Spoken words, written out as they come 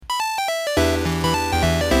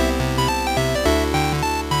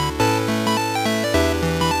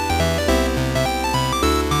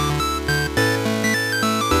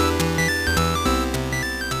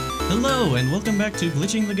back to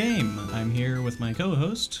Glitching the Game. I'm here with my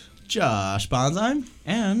co-host, Josh Bonsheim.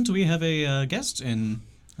 And we have a guest in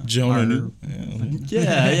Jonah.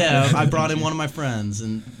 Yeah. I brought in one of my friends.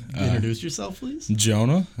 And introduce yourself, please.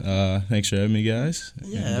 Jonah. Thanks for having me, guys.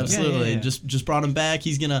 Yeah, absolutely. Yeah. Just brought him back.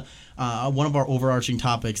 He's gonna. One of our overarching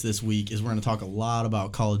topics this week is we're gonna talk a lot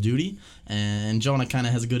about Call of Duty, and Jonah kind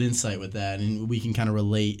of has a good insight with that, and we can kind of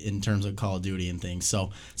relate in terms of Call of Duty and things. So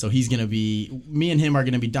he's gonna be. Me and him are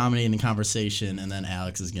gonna be dominating the conversation, and then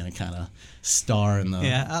Alex is gonna kind of star in the.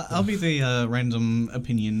 Yeah, I'll be the random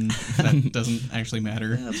opinion that doesn't actually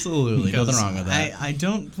matter. Absolutely, nothing wrong with that. I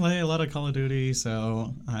don't play a lot of Call of Duty,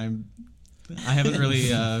 so I haven't really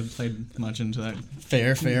played much into that.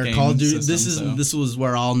 Fair. Game Call of Duty. system, This was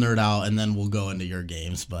where I'll nerd out, and then we'll go into your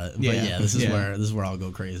games. But this is where I'll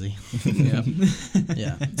go crazy. Yeah.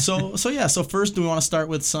 Yeah. So first, do we want to start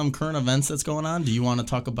with some current events that's going on? Do you want to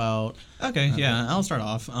talk about? Okay. Yeah, I'll start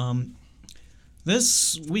off.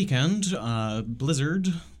 This weekend, Blizzard,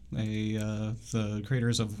 the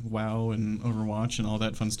creators of WoW and Overwatch and all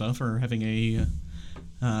that fun stuff, are having a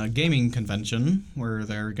gaming convention where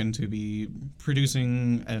they're going to be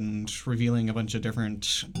producing and revealing a bunch of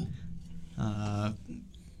different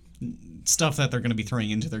stuff that they're going to be throwing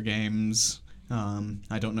into their games.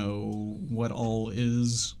 I don't know what all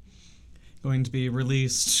is going to be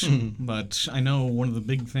released, but I know one of the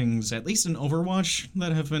big things, at least in Overwatch,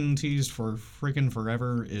 that have been teased for freaking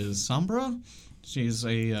forever is Sombra. She's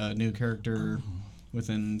a new character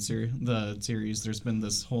within the series. There's been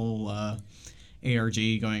this whole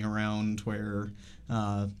ARG going around where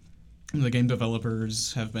the game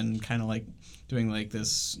developers have been kind of like doing like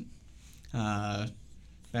this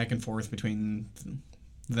back and forth between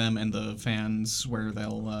them and the fans, where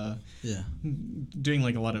they'll doing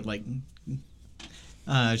like a lot of like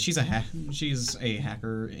she's a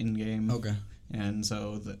hacker in game. Okay. And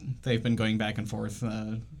so they've been going back and forth,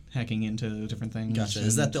 hacking into different things. Gotcha.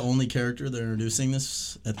 Is that the only character they're introducing at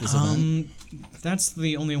this event? That's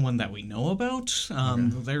the only one that we know about.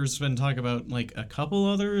 There's been talk about like a couple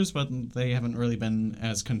others, but they haven't really been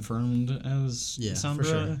as confirmed as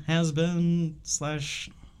Sombra has been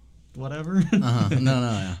 / whatever. No,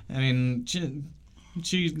 yeah. I mean,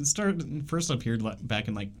 she first appeared back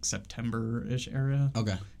in like September-ish area.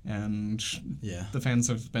 Okay. And yeah, the fans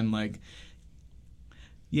have been like,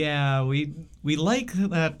 yeah, we like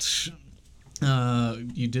that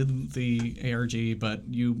you did the ARG, but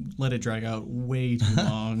you let it drag out way too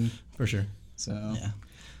long. For sure. So yeah.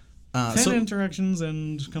 Fan interactions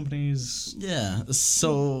and companies. Yeah,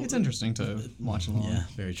 so it's interesting to watch along. Yeah,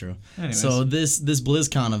 very true. Anyways. So this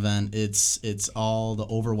BlizzCon event, it's all the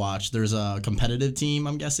Overwatch. There's a competitive team,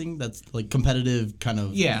 I'm guessing, that's like competitive kind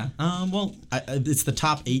of. Yeah. It's the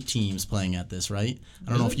top 8 teams playing at this, right? I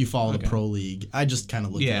don't know if you follow the Pro League. I just kind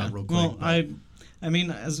of looked it up real quick. Well, I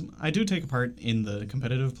mean, as I do take a part in the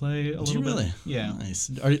competitive play a little bit. Do you really? Yeah. Nice.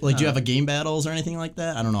 Do you have a game battles or anything like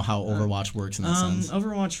that? I don't know how Overwatch works in that sense.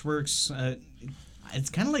 Overwatch works.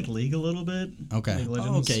 It's kind of like League a little bit. Okay. League of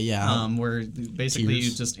Legends, okay. Yeah. Where basically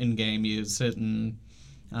you just in game you sit and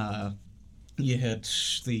you hit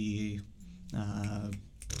the.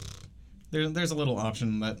 There's a little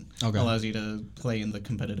option that allows you to play in the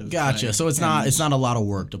competitive. Gotcha. Play. So it's not a lot of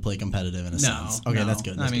work to play competitive in a sense. Okay, that's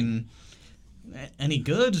good. I mean, any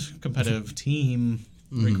good competitive team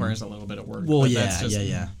requires a little bit of work. Well, but yeah, that's just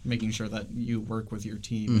yeah. making sure that you work with your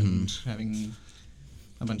team and having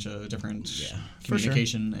a bunch of different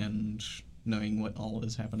communication and knowing what all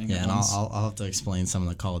is happening. Yeah, at and once. I'll have to explain some of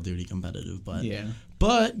the Call of Duty competitive, but yeah.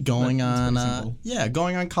 But going on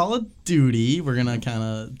Call of Duty, we're gonna kind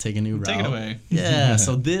of take a new route. Take it away. Yeah.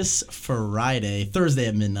 So this Thursday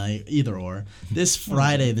at midnight, either or. This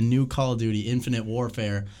Friday, the new Call of Duty Infinite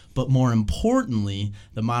Warfare, but more importantly,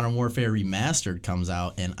 the Modern Warfare Remastered comes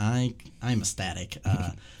out, and I'm ecstatic.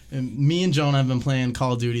 And me and Jonah have been playing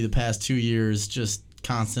Call of Duty the past 2 years, just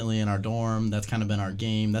constantly in our dorm. That's kind of been our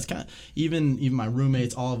game. That's kind of even my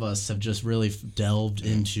roommates, all of us have just really delved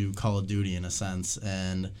into Call of Duty in a sense.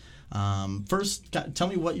 And first, tell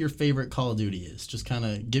me what your favorite Call of Duty is. Just kind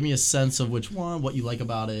of give me a sense of which one, what you like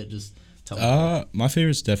about it. Just tell me. My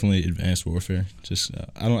favorite is definitely Advanced Warfare. Just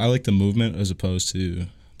I like the movement as opposed to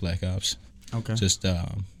Black Ops. Okay. Just I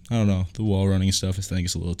don't know, the wall running and stuff. I think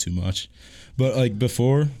it's a little too much. But like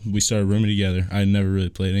before we started rooming together, I never really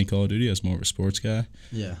played any Call of Duty. I was more of a sports guy.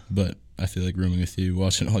 Yeah. But I feel like rooming with you,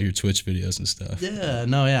 watching all your Twitch videos and stuff. Yeah.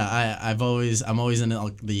 No. Yeah. I'm always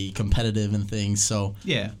into the competitive and things. So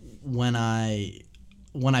yeah. When I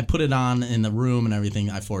put it on in the room and everything,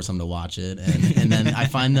 I force them to watch it, and then I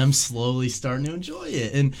find them slowly starting to enjoy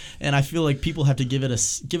it, and I feel like people have to give it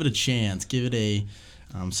a chance, give it a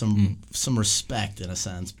some respect in a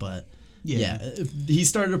sense, but. Yeah, he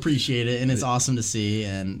started to appreciate it, and it's awesome to see.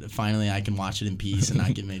 And finally, I can watch it in peace and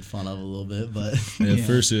not get made fun of a little bit. But at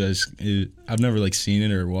first, I've never like seen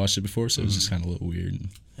it or watched it before, so it was just kind of a little weird.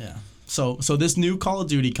 Yeah. So this new Call of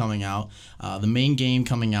Duty coming out, the main game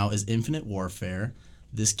coming out is Infinite Warfare.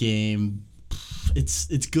 This game,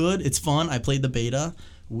 it's good. It's fun. I played the beta.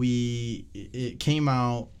 It came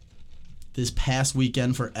out this past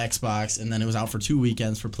weekend for Xbox, and then it was out for 2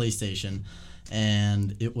 weekends for PlayStation,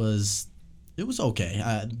 and it was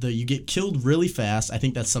okay. You get killed really fast. I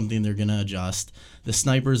think that's something they're gonna adjust. The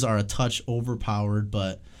snipers are a touch overpowered,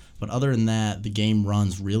 but other than that, the game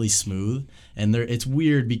runs really smooth. And it's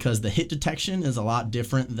weird because the hit detection is a lot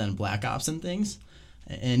different than Black Ops and things.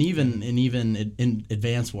 And even in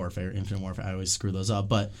Advanced Warfare, Infinite Warfare, I always screw those up.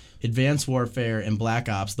 But Advanced Warfare and Black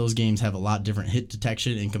Ops, those games have a lot different hit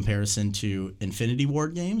detection in comparison to Infinity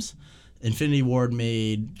Ward games. Infinity Ward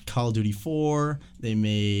made Call of Duty 4. They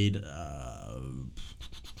made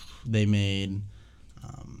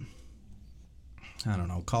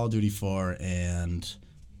Call of Duty 4 and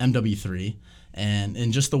MW3,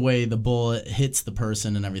 and just the way the bullet hits the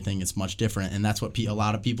person and everything, it's much different, and that's what a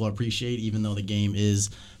lot of people appreciate, even though the game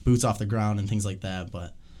is boots off the ground and things like that.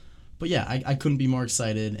 But yeah, I couldn't be more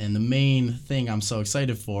excited, and the main thing I'm so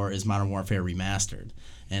excited for is Modern Warfare Remastered.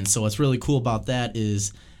 And so what's really cool about that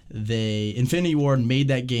is Infinity Ward made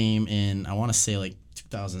that game in, I want to say like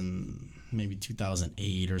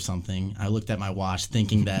 2008 or something. I looked at my watch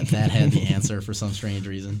thinking that had the answer for some strange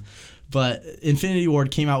reason. But Infinity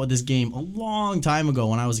Ward came out with this game a long time ago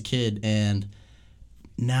when I was a kid, and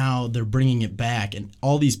now they're bringing it back, and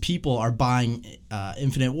all these people are buying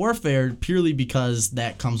Infinite Warfare purely because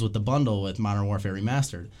that comes with the bundle with Modern Warfare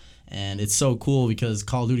Remastered. And it's so cool because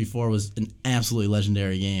Call of Duty 4 was an absolutely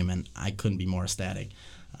legendary game, and I couldn't be more ecstatic.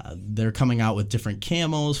 They're coming out with different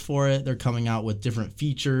camos for it. They're coming out with different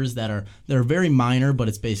features that are very minor, but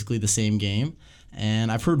it's basically the same game.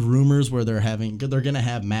 And I've heard rumors where they're going to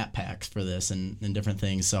have map packs for this and different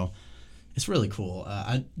things. So it's really cool.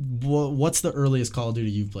 What's the earliest Call of Duty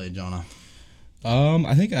you've played, Jonah?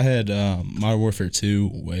 I think I had Modern Warfare 2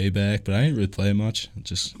 way back, but I didn't really play much.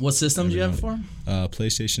 What system did you have it for?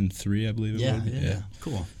 PlayStation 3, I believe it was. Yeah,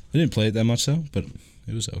 cool. I didn't play it that much though, but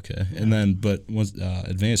it was okay. Yeah. And then, but once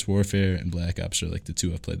Advanced Warfare and Black Ops are like the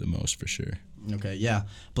two I've played the most for sure. Okay, yeah.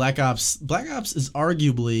 Black Ops is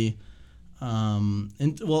arguably,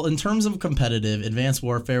 in terms of competitive, Advanced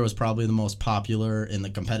Warfare was probably the most popular in the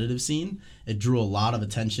competitive scene. It drew a lot of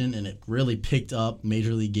attention, and it really picked up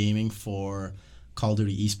Major League Gaming for Call of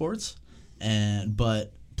Duty esports.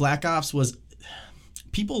 But Black Ops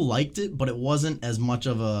people liked it, but it wasn't as much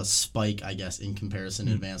of a spike, I guess, in comparison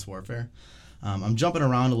to Advanced Warfare. I'm jumping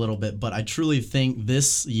around a little bit, but I truly think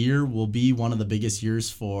this year will be one of the biggest years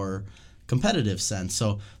for competitive sense.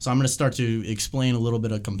 So I'm going to start to explain a little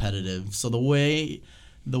bit of competitive. So the way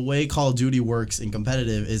Call of Duty works in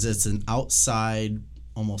competitive is it's an outside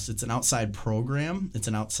program. It's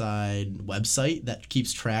an outside website that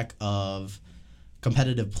keeps track of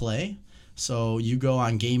competitive play. So you go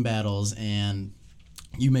on game battles and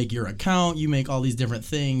you make your account, you make all these different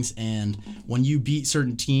things, and when you beat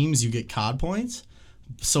certain teams, you get COD points.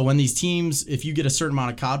 So when these teams, if you get a certain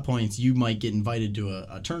amount of COD points, you might get invited to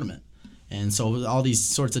a tournament. And so all these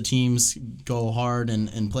sorts of teams go hard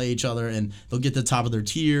and play each other, and they'll get to the top of their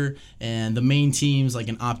tier. And the main teams like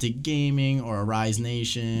an Optic Gaming or a Rise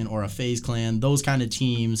Nation or a FaZe Clan, those kind of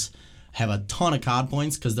teams have a ton of COD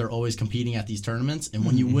points because they're always competing at these tournaments. And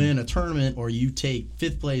when you win a tournament or you take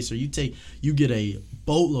 5th place or you get a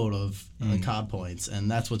boatload of COD points,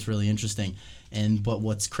 and that's what's really interesting. But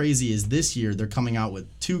what's crazy is this year they're coming out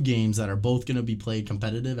with 2 games that are both going to be played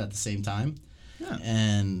competitive at the same time. Yeah.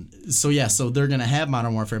 And so they're going to have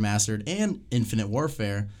Modern Warfare Mastered and Infinite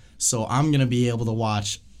Warfare. So I'm going to be able to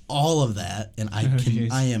watch all of that, and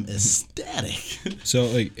I am ecstatic. So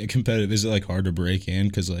like competitive, is it like hard to break in?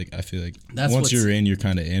 Because like I feel like once you're in, you're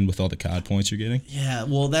kind of in with all the COD points you're getting. Yeah,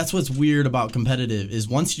 well that's what's weird about competitive is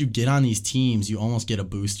once you get on these teams, you almost get a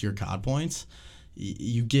boost to your COD points.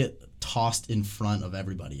 You get tossed in front of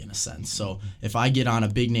everybody in a sense. So if I get on a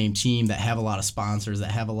big name team that have a lot of sponsors,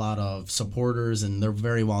 that have a lot of supporters, and they're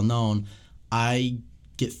very well known, I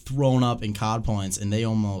get thrown up in COD points, and I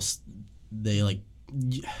don't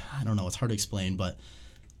know, it's hard to explain, but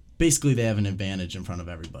basically they have an advantage in front of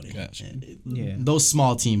everybody. Gotcha. Those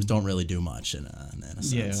small teams don't really do much in a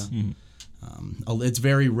sense. Yeah. Mm-hmm. It's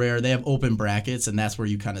very rare. They have open brackets, and that's where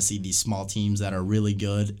you kind of see these small teams that are really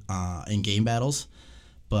good in game battles.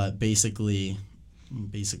 But basically,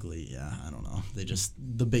 yeah, I don't know.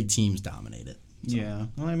 The big teams dominate it. Yeah.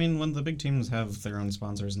 Well, I mean, when the big teams have their own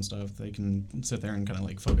sponsors and stuff, they can sit there and kind of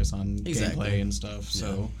like focus on Exactly. gameplay and stuff.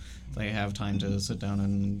 So they have time to sit down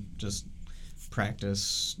and just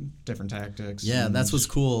practice different tactics. Yeah, and that's what's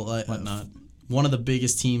cool. whatnot. One of the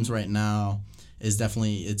biggest teams right now is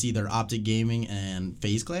definitely it's either Optic Gaming and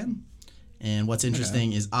FaZe Clan. And what's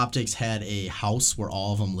interesting is Optics had a house where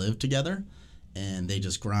all of them lived together, and they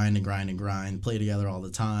just grind and grind and grind, play together all the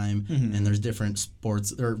time. And there's different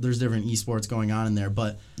sports, or there's different esports going on in there.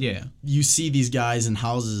 But Yeah. you see these guys in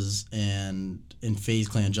houses, and in FaZe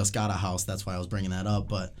Clan just got a house. That's why I was bringing that up.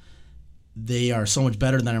 But they are so much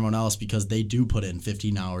better than everyone else because they do put in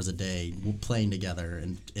 15 hours a day playing together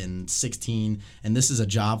and 16. And this is a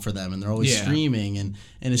job for them, and they're always Yeah. streaming. And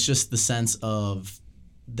it's just the sense of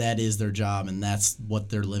that is their job, and that's what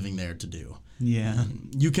they're living there to do. Yeah.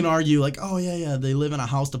 You can argue like, oh yeah, they live in a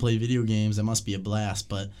house to play video games. It must be a blast.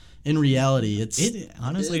 But in reality, It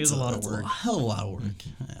honestly it's is a lot of it's work. a hell of a lot of work.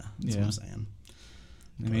 Yeah, that's what Yeah. I'm saying.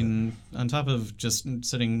 I mean, on top of just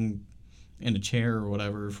sitting in a chair or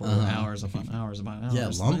whatever for hours upon hours upon hours. Yeah,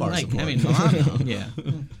 lumbar support. I mean, yeah.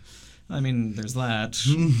 I mean, there's that.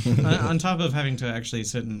 On top of having to actually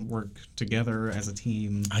sit and work together as a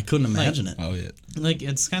team. I couldn't imagine it. Oh yeah. Like,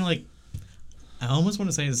 it's kind of like, I almost want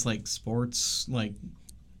to say it's like sports. Like,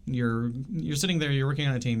 you're sitting there, you're working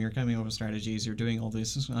on a team, you're coming up with strategies, you're doing all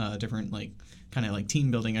these different, like, kind of like team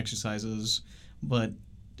building exercises, but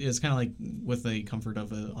it's kind of like with the comfort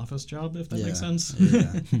of an office job, if that makes sense.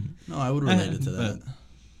 Yeah. No, I would relate it to that.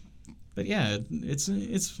 But yeah, it's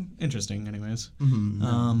interesting, anyways.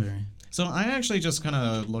 Very. So I actually just kind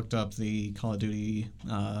of looked up the Call of Duty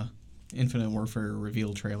Infinite Warfare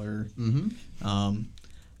reveal trailer.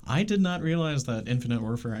 I did not realize that Infinite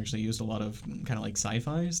Warfare actually used a lot of kind of like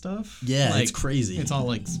sci-fi stuff. Yeah, like, it's crazy. It's all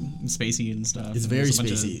like spacey and stuff. It's and very there's a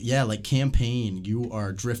bunch spacey. Yeah, like Campaign, you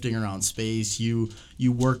are drifting around space. You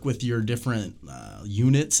work with your different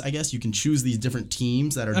units, I guess. You can choose these different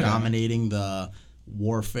teams that are dominating the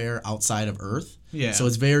warfare outside of Earth. Yeah. So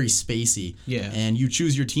it's very spacey. Yeah. And you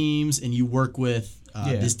choose your teams, and you work with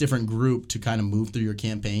this different group to kind of move through your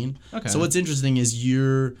campaign. Okay. So what's interesting is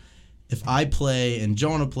if I play and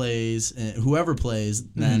Jonah plays, and whoever plays,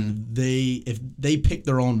 then if they pick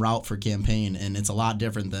their own route for campaign, and it's a lot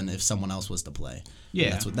different than if someone else was to play.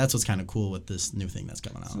 Yeah. And that's what's kind of cool with this new thing that's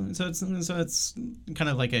coming out. So it's kind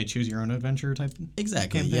of like a choose your own adventure type.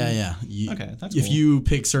 Exactly. campaign? Yeah. Okay, that's if cool. you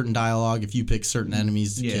pick certain dialogue, if you pick certain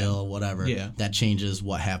enemies to Yeah. kill, whatever, Yeah. that changes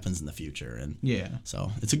what happens in the future. And Yeah.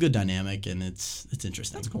 so it's a good dynamic, and it's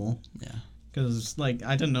interesting. That's cool. Yeah. Because, like,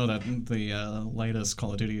 I didn't know that the latest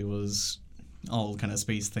Call of Duty was all kind of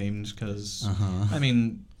space themed. Because, I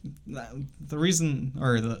mean, the reason,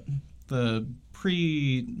 or the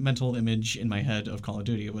pre-mental image in my head of Call of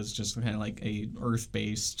Duty was just kind of like a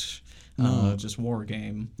Earth-based, just war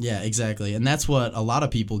game. Yeah, exactly. And that's what a lot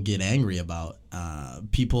of people get angry about.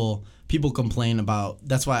 People complain about.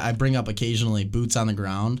 That's why I bring up occasionally boots on the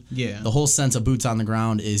ground. Yeah. The whole sense of boots on the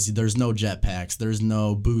ground is there's no jetpacks, there's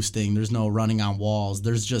no boosting, there's no running on walls.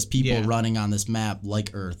 There's just people Yeah. running on this map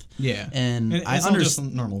like Earth. Yeah. And it's I all just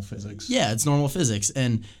understand. normal physics. Yeah, it's normal physics,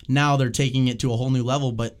 and now they're taking it to a whole new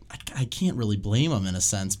level. But I can't really blame them in a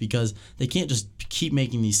sense because they can't just keep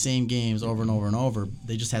making these same games over and over and over.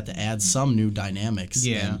 They just have to add some new dynamics.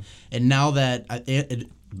 Yeah. And now that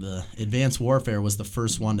the Advanced Warfare was the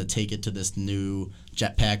first one to take it to this new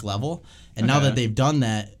jetpack level, and now Okay. that they've done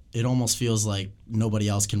that, it almost feels like nobody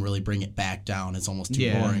else can really bring it back down. It's almost too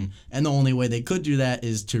Yeah. boring. And the only way they could do that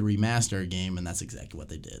is to remaster a game, and that's exactly what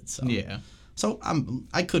they did. So Yeah. So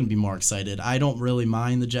I couldn't be more excited. I don't really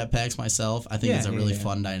mind the jetpacks myself. I think Yeah, it's a yeah, really yeah.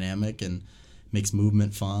 fun dynamic and makes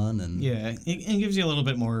movement fun. And Yeah. It gives you a little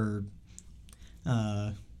bit more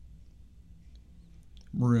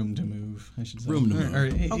room to move, I should say. Room to move. Or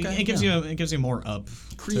Okay, it gives you more up.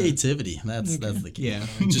 creativity. That's the key. Yeah.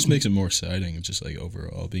 It just makes it more exciting, just like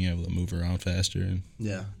overall being able to move around faster. And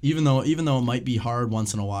Yeah. Even though it might be hard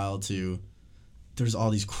once in a while to. There's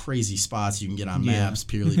all these crazy spots you can get on Yeah. maps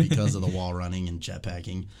purely because of the wall running and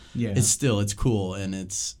jetpacking. Yeah. It's cool, and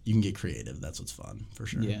you can get creative. That's what's fun for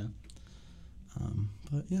sure. Yeah.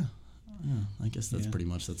 But yeah, I guess that's Yeah. pretty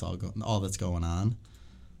much all that's going on.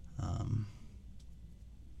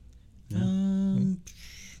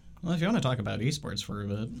 Well, if you want to talk about esports for a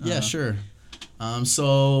bit. Yeah, sure.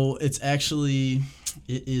 So it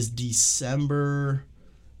is December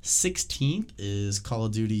 16th is Call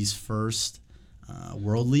of Duty's first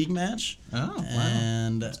World League match. Oh, wow.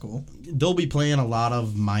 And That's cool. they'll be playing a lot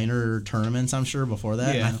of minor tournaments, I'm sure, before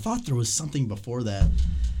that. Yeah. I thought there was something before that.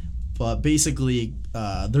 But basically,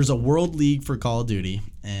 there's a World League for Call of Duty,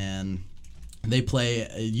 and They play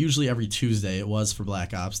usually every Tuesday. It was for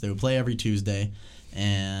Black Ops. They would play every Tuesday,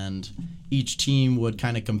 and each team would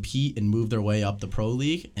kind of compete and move their way up the Pro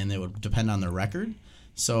League, and it would depend on their record.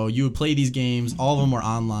 So you would play these games. All of them were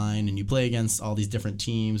online, and you play against all these different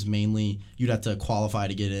teams. Mainly, you'd have to qualify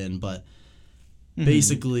to get in, but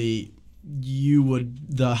basically,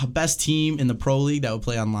 the best team in the Pro League that would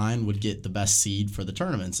play online would get the best seed for the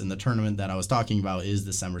tournaments. And the tournament that I was talking about is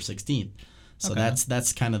December 16th. So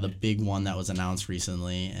that's kind of the big one that was announced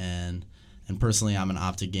recently. And personally, I'm an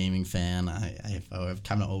Optic Gaming fan. I've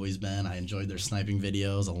kind of always been. I enjoyed their sniping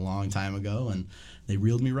videos a long time ago, and they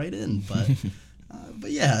reeled me right in.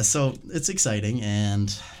 But yeah, so it's exciting,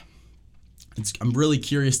 and I'm really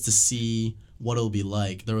curious to see what it'll be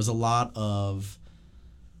like. There was a lot of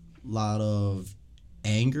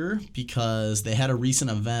anger because they had a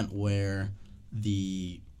recent event where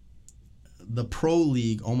the Pro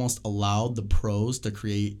League almost allowed the pros to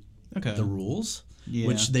create the rules,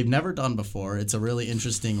 which they've never done before. It's a really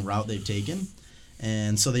interesting route they've taken.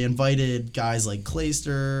 And so they invited guys like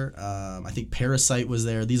Clayster, I think Parasite was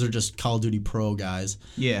there. These are just Call of Duty Pro guys.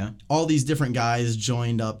 Yeah. All these different guys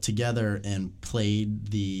joined up together and played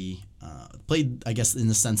I guess in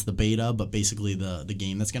the sense the beta, but basically the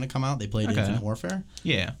game that's going to come out. They played Infinite Warfare.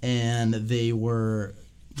 Yeah. And they were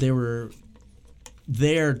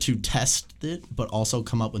there to test it, but also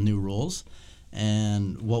come up with new rules.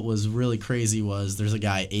 And what was really crazy was there's a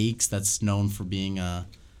guy, Aches, that's known for being a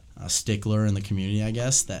stickler in the community, I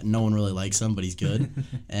guess, that no one really likes him, but he's good.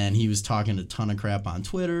 And he was talking a ton of crap on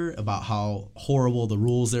Twitter about how horrible the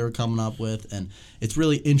rules they were coming up with. And it's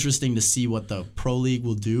really interesting to see what the Pro League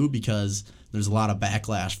will do because there's a lot of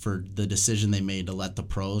backlash for the decision they made to let the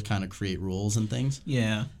pros kind of create rules and things.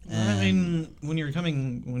 Yeah. I mean, when you're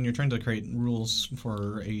trying to create rules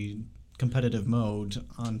for a competitive mode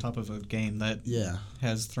on top of a game that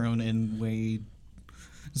has thrown in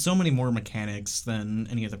so many more mechanics than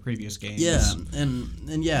any of the previous games. Yeah, and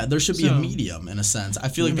there should be a medium in a sense. I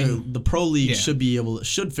feel like the Pro League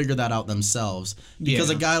should figure that out themselves because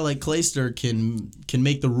a guy like Clayster can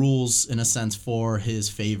make the rules in a sense for his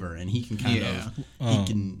favor, and he can kind of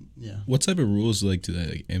What type of rules do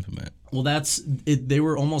they implement? Well, that's it. They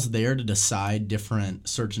were almost there to decide different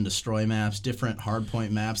search and destroy maps, different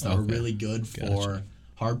hardpoint maps that were really good for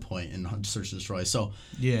hardpoint and search and destroy. So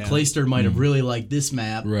Clayster might have really liked this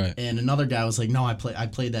map, and another guy was like, "No, I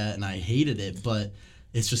played that and I hated it." But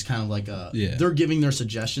it's just kind of like they're giving their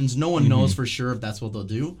suggestions. No one knows for sure if that's what they'll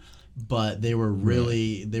do, but they were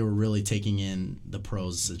really taking in the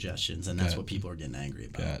pros' suggestions, and that's what people are getting angry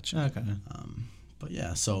about. Gotcha. Okay. But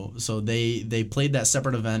yeah, so they played that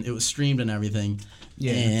separate event. It was streamed and everything,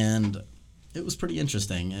 and it was pretty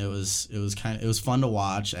interesting. It was fun to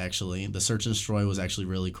watch actually. The search and destroy was actually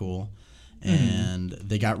really cool, and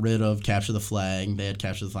they got rid of capture the flag. They had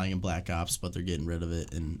capture the flag in Black Ops, but they're getting rid of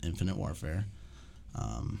it in Infinite Warfare.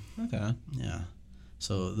 Yeah.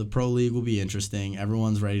 So the Pro League will be interesting.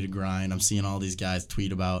 Everyone's ready to grind. I'm seeing all these guys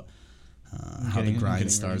tweet about how the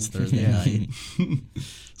grind starts Thursday night.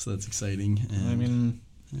 So that's exciting. And, I mean,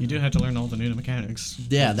 you do have to learn all the new mechanics.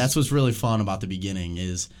 Yeah, that's what's really fun about the beginning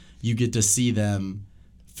is you get to see them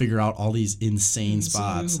figure out all these insane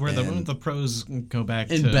spots where the pros go back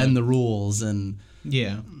and bend the rules and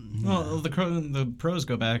well the pros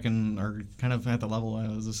go back and are kind of at the level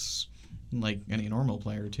as like any normal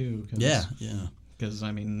player too. Because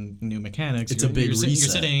I mean, new mechanics. It's a big reset. You're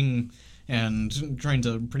sitting and trying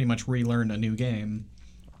to pretty much relearn a new game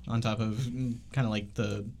on top of kind of like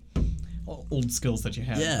the old skills that you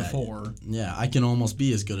had before. Yeah, I can almost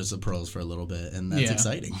be as good as the pros for a little bit, and that's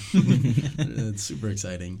exciting. It's super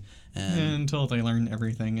exciting. And until they learn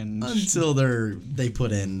everying, and until they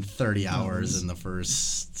put in 30 hours in the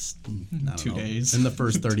first 2 days. In the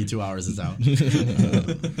first 32 hours is out.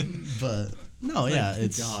 But no,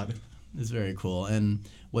 it's very cool. And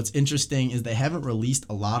what's interesting is they haven't released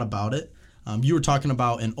a lot about it. You were talking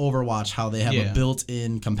about in Overwatch how they have a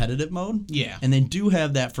built-in competitive mode. Yeah. And they do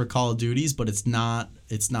have that for Call of Duties, but it's not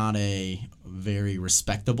a very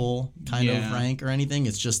respectable kind of rank or anything.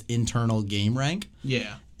 It's just internal game rank.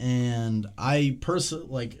 Yeah. And I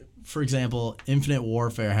personally, for example, Infinite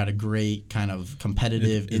Warfare had a great kind of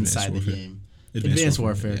competitive inside the game. Advanced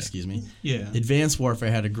Warfare, excuse me. Yeah. Advanced Warfare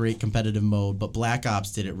had a great competitive mode, but Black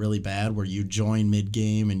Ops did it really bad where you join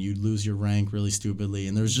mid-game and you lose your rank really stupidly.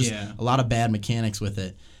 And there's just a lot of bad mechanics with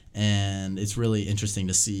it. And it's really interesting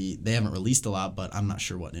to see. They haven't released a lot, but I'm not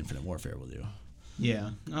sure what Infinite Warfare will do.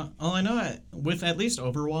 Yeah. I know with at least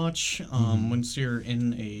Overwatch, once you're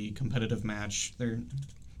in a competitive match,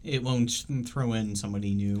 it won't throw in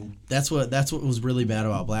somebody new. That's what was really bad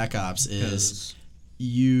about Black Ops is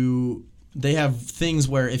they have things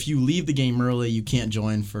where if you leave the game early, you can't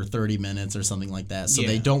join for 30 minutes or something like that. So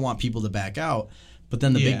they Yeah. don't want people to back out. But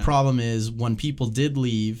then the big Yeah. problem is when people did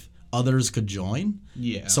leave, others could join.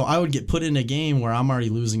 Yeah. So I would get put in a game where I'm already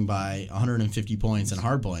losing by 150 points in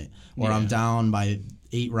hardpoint, or I'm Yeah. down by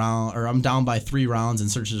 3 rounds in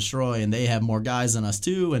Search and Destroy, and they have more guys than us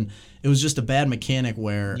too. And it was just a bad mechanic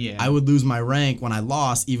where Yeah. I would lose my rank when I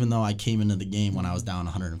lost, even though I came into the game when I was down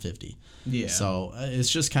 150. Yeah. So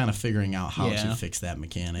it's just kind of figuring out how Yeah. to fix that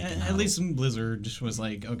mechanic. and how At to- least Blizzard was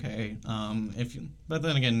like, okay, but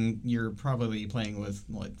then again, you're probably playing with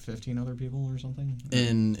what 15 other people or something.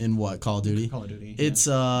 in what Call of Duty? Call of Duty. It's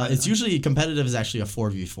yeah. it's usually competitive is actually a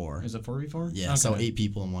 4v4. Is it 4v4? Yeah, Okay. so 8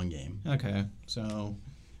 people in one game. Okay, so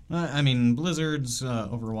I mean, Blizzard's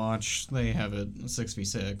Overwatch, they have it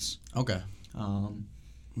 6v6. Okay. Um,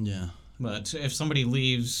 Yeah. but if somebody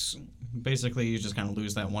leaves, basically you just kind of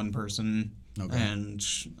lose that one person, Okay. and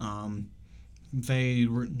they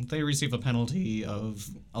receive a penalty of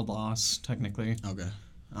a loss technically. Okay.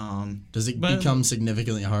 Um, Does it But- become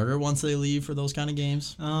significantly harder once they leave for those kind of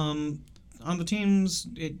games? on the teams,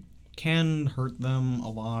 it can hurt them a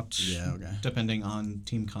lot. Yeah, okay. Depending on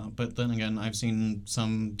team comp, but then again, I've seen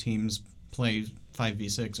some teams play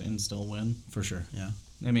 5v6 and still win. For sure. Yeah.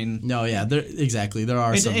 I mean, No, yeah, exactly. There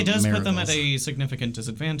are some it does put them at miracles. a significant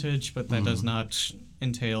disadvantage, but that does not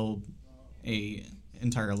entail a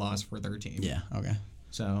entire loss for their team. Yeah, okay.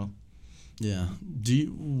 So Yeah.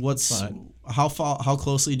 But- How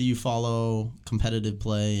closely do you follow competitive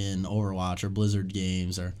play in Overwatch or Blizzard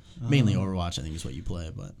games, or mainly Overwatch I think is what you play,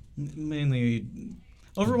 but mainly,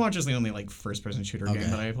 Overwatch is the only like first-person shooter Okay. game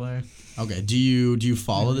that I play. okay. Do you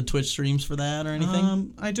follow the Twitch streams for that or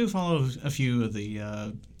anything? I do follow a few of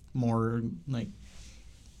the more like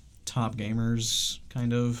top gamers,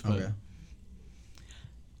 kind of. But Okay.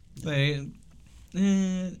 They,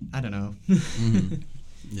 I don't know.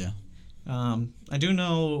 Yeah. I do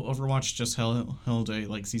know Overwatch just held a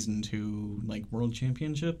like season 2 like world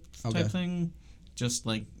championship type Okay. thing, just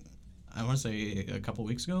like I want to say a couple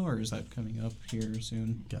weeks ago, or is that coming up here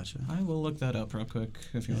soon? Gotcha. I will look that up real quick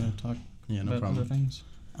if you want to talk Yeah, no about problem. other things.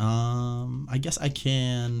 I guess I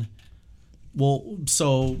can. Well,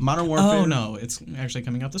 so Modern Warfare. Oh no, it's actually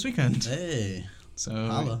coming up this weekend. Hey, So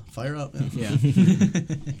holla, fire up. yeah.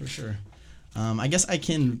 For sure. I guess I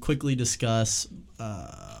can quickly discuss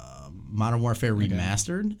Modern Warfare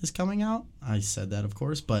Remastered is coming out. I said that, of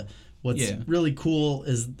course, but what's Yeah. really cool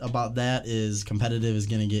is about that is competitive is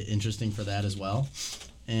going to get interesting for that as well.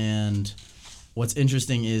 And what's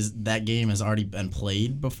interesting is that game has already been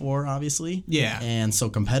played before, obviously. Yeah. And so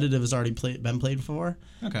competitive has already been played before.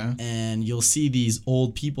 Okay. And you'll see these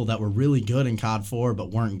old people that were really good in COD 4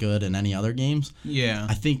 but weren't good in any other games. Yeah.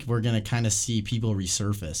 I think we're going to kind of see people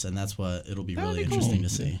resurface, and that's what it'll be That'd really be cool. interesting to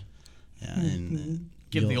see. Yeah, and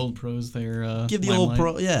Give the you'll- old pros their give the old limelight.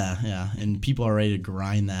 pro, yeah, and people are ready to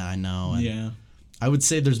grind that. I know. And Yeah. I would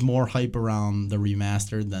say there's more hype around the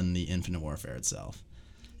remastered than the Infinite Warfare itself.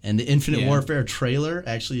 And the Infinite Yeah. Warfare trailer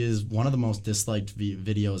actually is one of the most disliked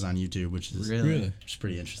videos on YouTube, which is Really? which is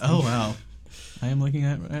pretty interesting. Oh wow. I am looking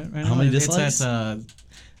at right now. How many It's dislikes? at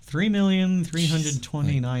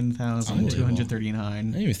 3,329,239. I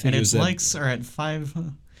didn't even think And it its was that- likes are at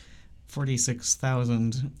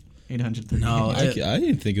 546,839. No, I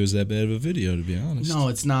didn't think it was that bad of a video, to be honest. No,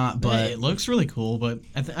 it's not. But it looks really cool, but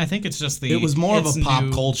I think it's just the. it was more of it's a pop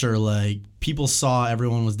new- culture. Like people saw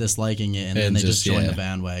everyone was disliking it, and then And they just joined yeah. the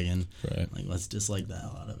bandwagon. Right. Like, let's dislike the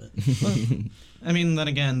hell out of it. I mean, then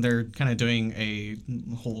again, they're kind of doing a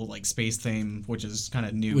whole like space theme, which is kind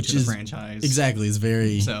of new Which to the is- franchise. Exactly, it's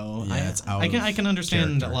very. So yeah, it's out I can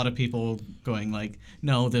understand character. a lot of people going like,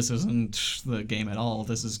 no, this isn't the game at all.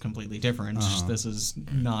 This is completely different. Uh-huh. This is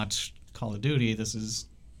not Call of Duty. This is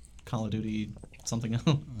Call of Duty something else.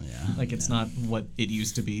 Yeah, Like it's yeah. not what it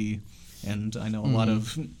used to be. And I know a lot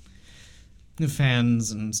of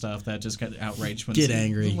fans and stuff that just get outraged when Get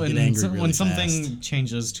angry when really something fast.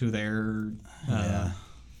 changes to their Yeah.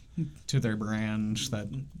 to their brand that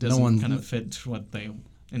doesn't one- kind of fit what they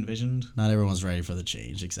envisioned. Not everyone's ready for the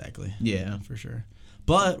change. Exactly. Yeah. For sure.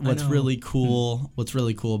 But what's know. really cool,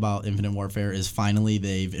 about Infinite Warfare is finally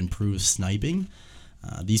they've improved sniping.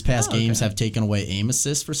 These past Oh, games okay. have taken away aim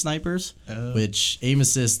assist for snipers, which aim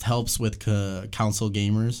assist helps with console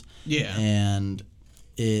gamers. Yeah. And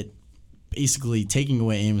it basically taking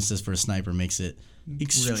away aim assist for a sniper makes it Really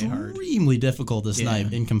hard. extremely difficult to snipe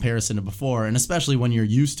Yeah. in comparison to before, and especially when you're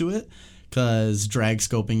used to it, because drag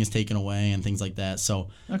scoping is taken away and things like that. So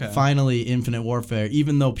Okay. finally, Infinite Warfare,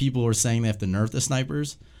 even though people were saying they have to nerf the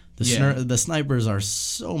The snipers are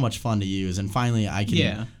so much fun to use, and finally I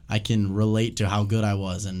can relate to how good I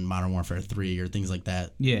was in Modern Warfare 3 or things like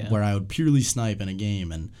that. Yeah. Where I would purely snipe in a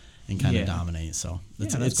game and kind of dominate. So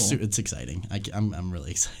it's cool. it's exciting. I'm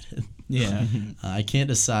really excited. Yeah. I can't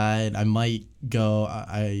decide. I might go.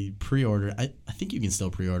 I pre-ordered. I think you can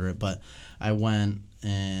still pre-order it, but I went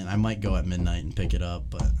and I might go at midnight and pick it up.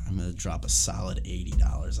 But I'm gonna drop a solid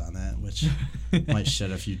 $80 on that, which might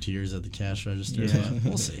shed a few tears at the cash register. Yeah. But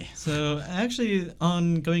we'll see. So actually,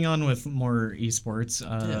 going on with more esports,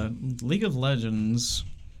 League of Legends.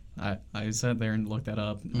 I sat there and looked that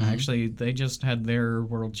up. Mm-hmm. Actually, they just had their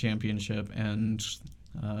world championship and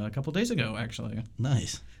a couple days ago. Actually,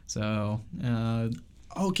 Nice. so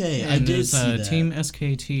Okay, I and did it's, see that. Team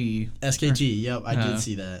SKT SKT. Yep, I did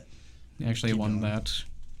see that actually won going. that.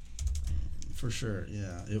 for sure.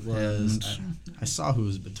 Yeah, it was. I saw who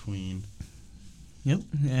was between. Yep,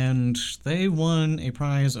 and they won a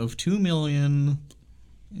prize of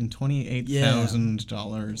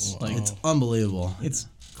 $2,028,000. Like It's unbelievable. it's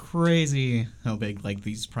crazy how big like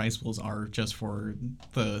these prize pools are just for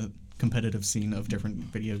the competitive scene of different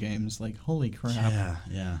video games. Like holy crap!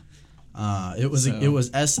 Yeah. It was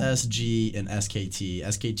SSG and SKT.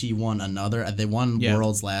 SKT won another. They won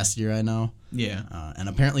Worlds last year, I know. Yeah. And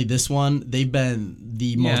apparently this one, they've been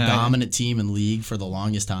the most dominant team in League for the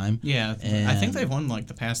longest time. Yeah, And I think they've won like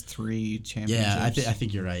the past 3 championships. Yeah, I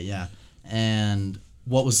think you're right. Yeah, and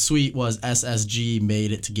what was sweet was SSG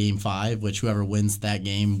made it to Game 5, which whoever wins that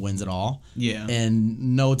game wins it all. Yeah.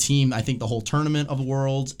 And no team, I think the whole tournament of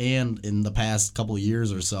Worlds and in the past couple of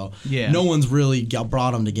years or so, no one's really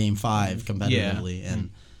brought them to Game 5 competitively, and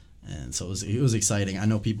so it was exciting. I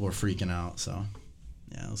know people were freaking out, so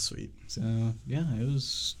yeah, it was sweet. So yeah, it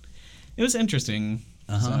was interesting.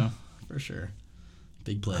 So, For sure.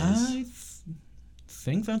 Big plays. I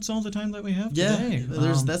think that's all the time that we have Yeah, today.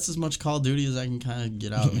 that's as much Call of Duty as I can kind of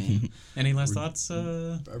get out of me. Any last thoughts?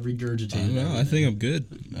 Regurgitating. No, I think I'm good.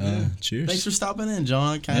 Cheers. Thanks for stopping in,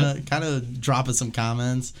 Jonah. Kind of dropping some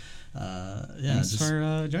comments. Thanks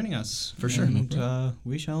for joining us. For sure. And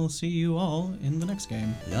we shall see you all in the next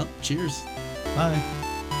game. Yep. Cheers. Bye.